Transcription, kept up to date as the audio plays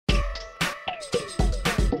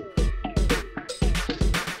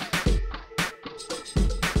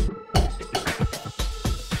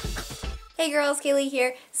Hey girls, Kaylee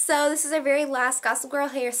here. So this is our very last Gossip Girl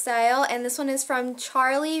hairstyle, and this one is from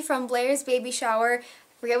Charlie from Blair's Baby Shower.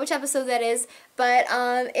 I forget which episode that is, but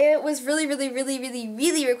it was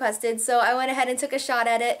really requested, so I went ahead and took a shot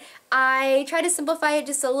at it. I tried to simplify it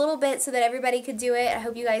just a little bit so that everybody could do it. I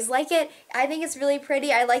hope you guys like it. I think it's really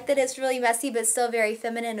pretty. I like that it's really messy but still very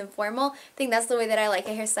feminine and formal. I think that's the way that I like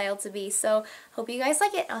a hairstyle to be, so hope you guys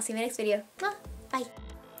like it. I'll see you in the next video. Bye.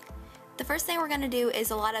 The first thing we're going to do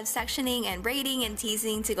is a lot of sectioning and braiding and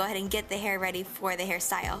teasing to go ahead and get the hair ready for the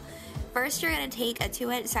hairstyle. First, you're going to take a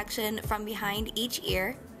 2-inch section from behind each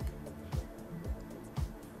ear,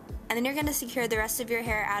 and then you're going to secure the rest of your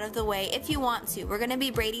hair out of the way if you want to. We're going to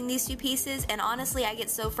be braiding these two pieces, and honestly I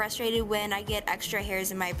get so frustrated when I get extra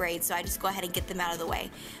hairs in my braids, so I just go ahead and get them out of the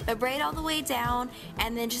way. But braid all the way down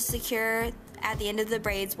and then just secure at the end of the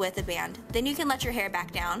braids with a band. Then you can let your hair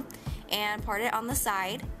back down and part it on the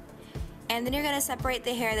side. And then you're going to separate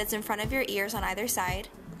the hair that's in front of your ears on either side,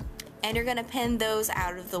 and you're going to pin those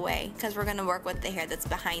out of the way because we're going to work with the hair that's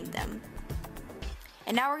behind them.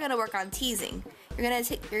 And now we're going to work on teasing. You're going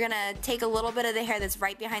to take a little bit of the hair that's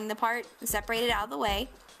right behind the part and separate it out of the way,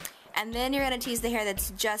 and then you're going to tease the hair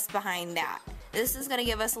that's just behind that. This is going to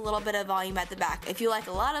give us a little bit of volume at the back. If you like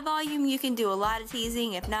a lot of volume, you can do a lot of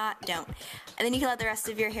teasing. If not, don't. And then you can let the rest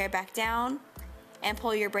of your hair back down and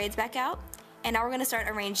pull your braids back out. And now we're going to start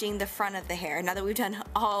arranging the front of the hair now that we've done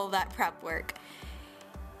all that prep work.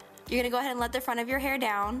 You're going to go ahead and let the front of your hair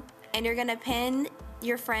down, and you're going to pin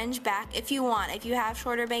your fringe back if you want. If you have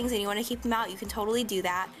shorter bangs and you want to keep them out, you can totally do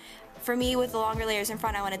that. For me, with the longer layers in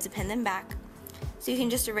front, I wanted to pin them back. So you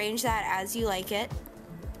can just arrange that as you like it.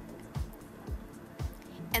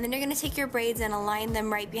 And then you're going to take your braids and align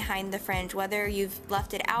them right behind the fringe, whether you've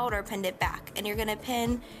left it out or pinned it back. And you're going to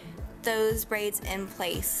pin those braids in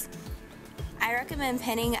place. I recommend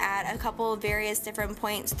pinning at a couple of various different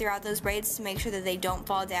points throughout those braids to make sure that they don't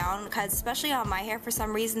fall down, because especially on my hair, for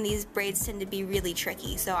some reason these braids tend to be really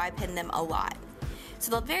tricky, so I pin them a lot.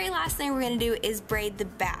 So the very last thing we're going to do is braid the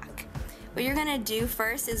back. What you're going to do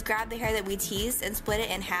first is grab the hair that we teased and split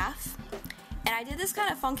it in half. And I did this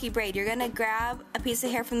kind of funky braid. You're going to grab a piece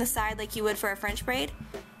of hair from the side like you would for a French braid,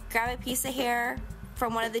 grab a piece of hair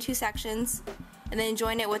from one of the two sections, and then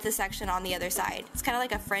join it with the section on the other side. It's kind of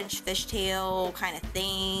like a French fishtail kind of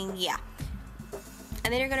thing, yeah.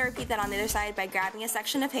 And then you're going to repeat that on the other side by grabbing a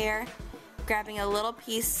section of hair, grabbing a little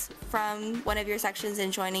piece from one of your sections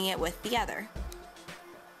and joining it with the other.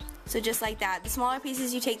 So just like that. The smaller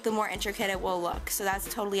pieces you take, the more intricate it will look, so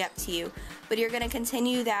that's totally up to you. But you're going to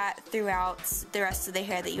continue that throughout the rest of the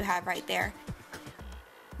hair that you have right there.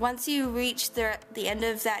 Once you reach the end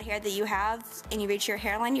of that hair that you have and you reach your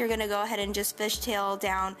hairline, you're going to go ahead and just fishtail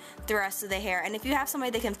down the rest of the hair. And if you have somebody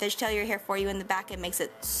that can fishtail your hair for you in the back, it makes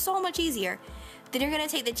it so much easier. Then you're going to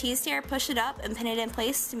take the teased hair, push it up, and pin it in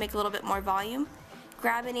place to make a little bit more volume.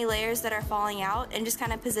 Grab any layers that are falling out and just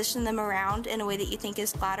kind of position them around in a way that you think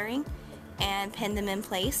is flattering and pin them in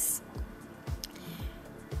place.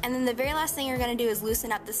 And then the very last thing you're going to do is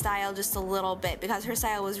loosen up the style just a little bit, because her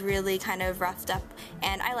style was really kind of roughed up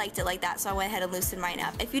and I liked it like that, so I went ahead and loosened mine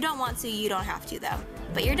up. If you don't want to, you don't have to though.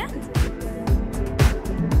 But you're done.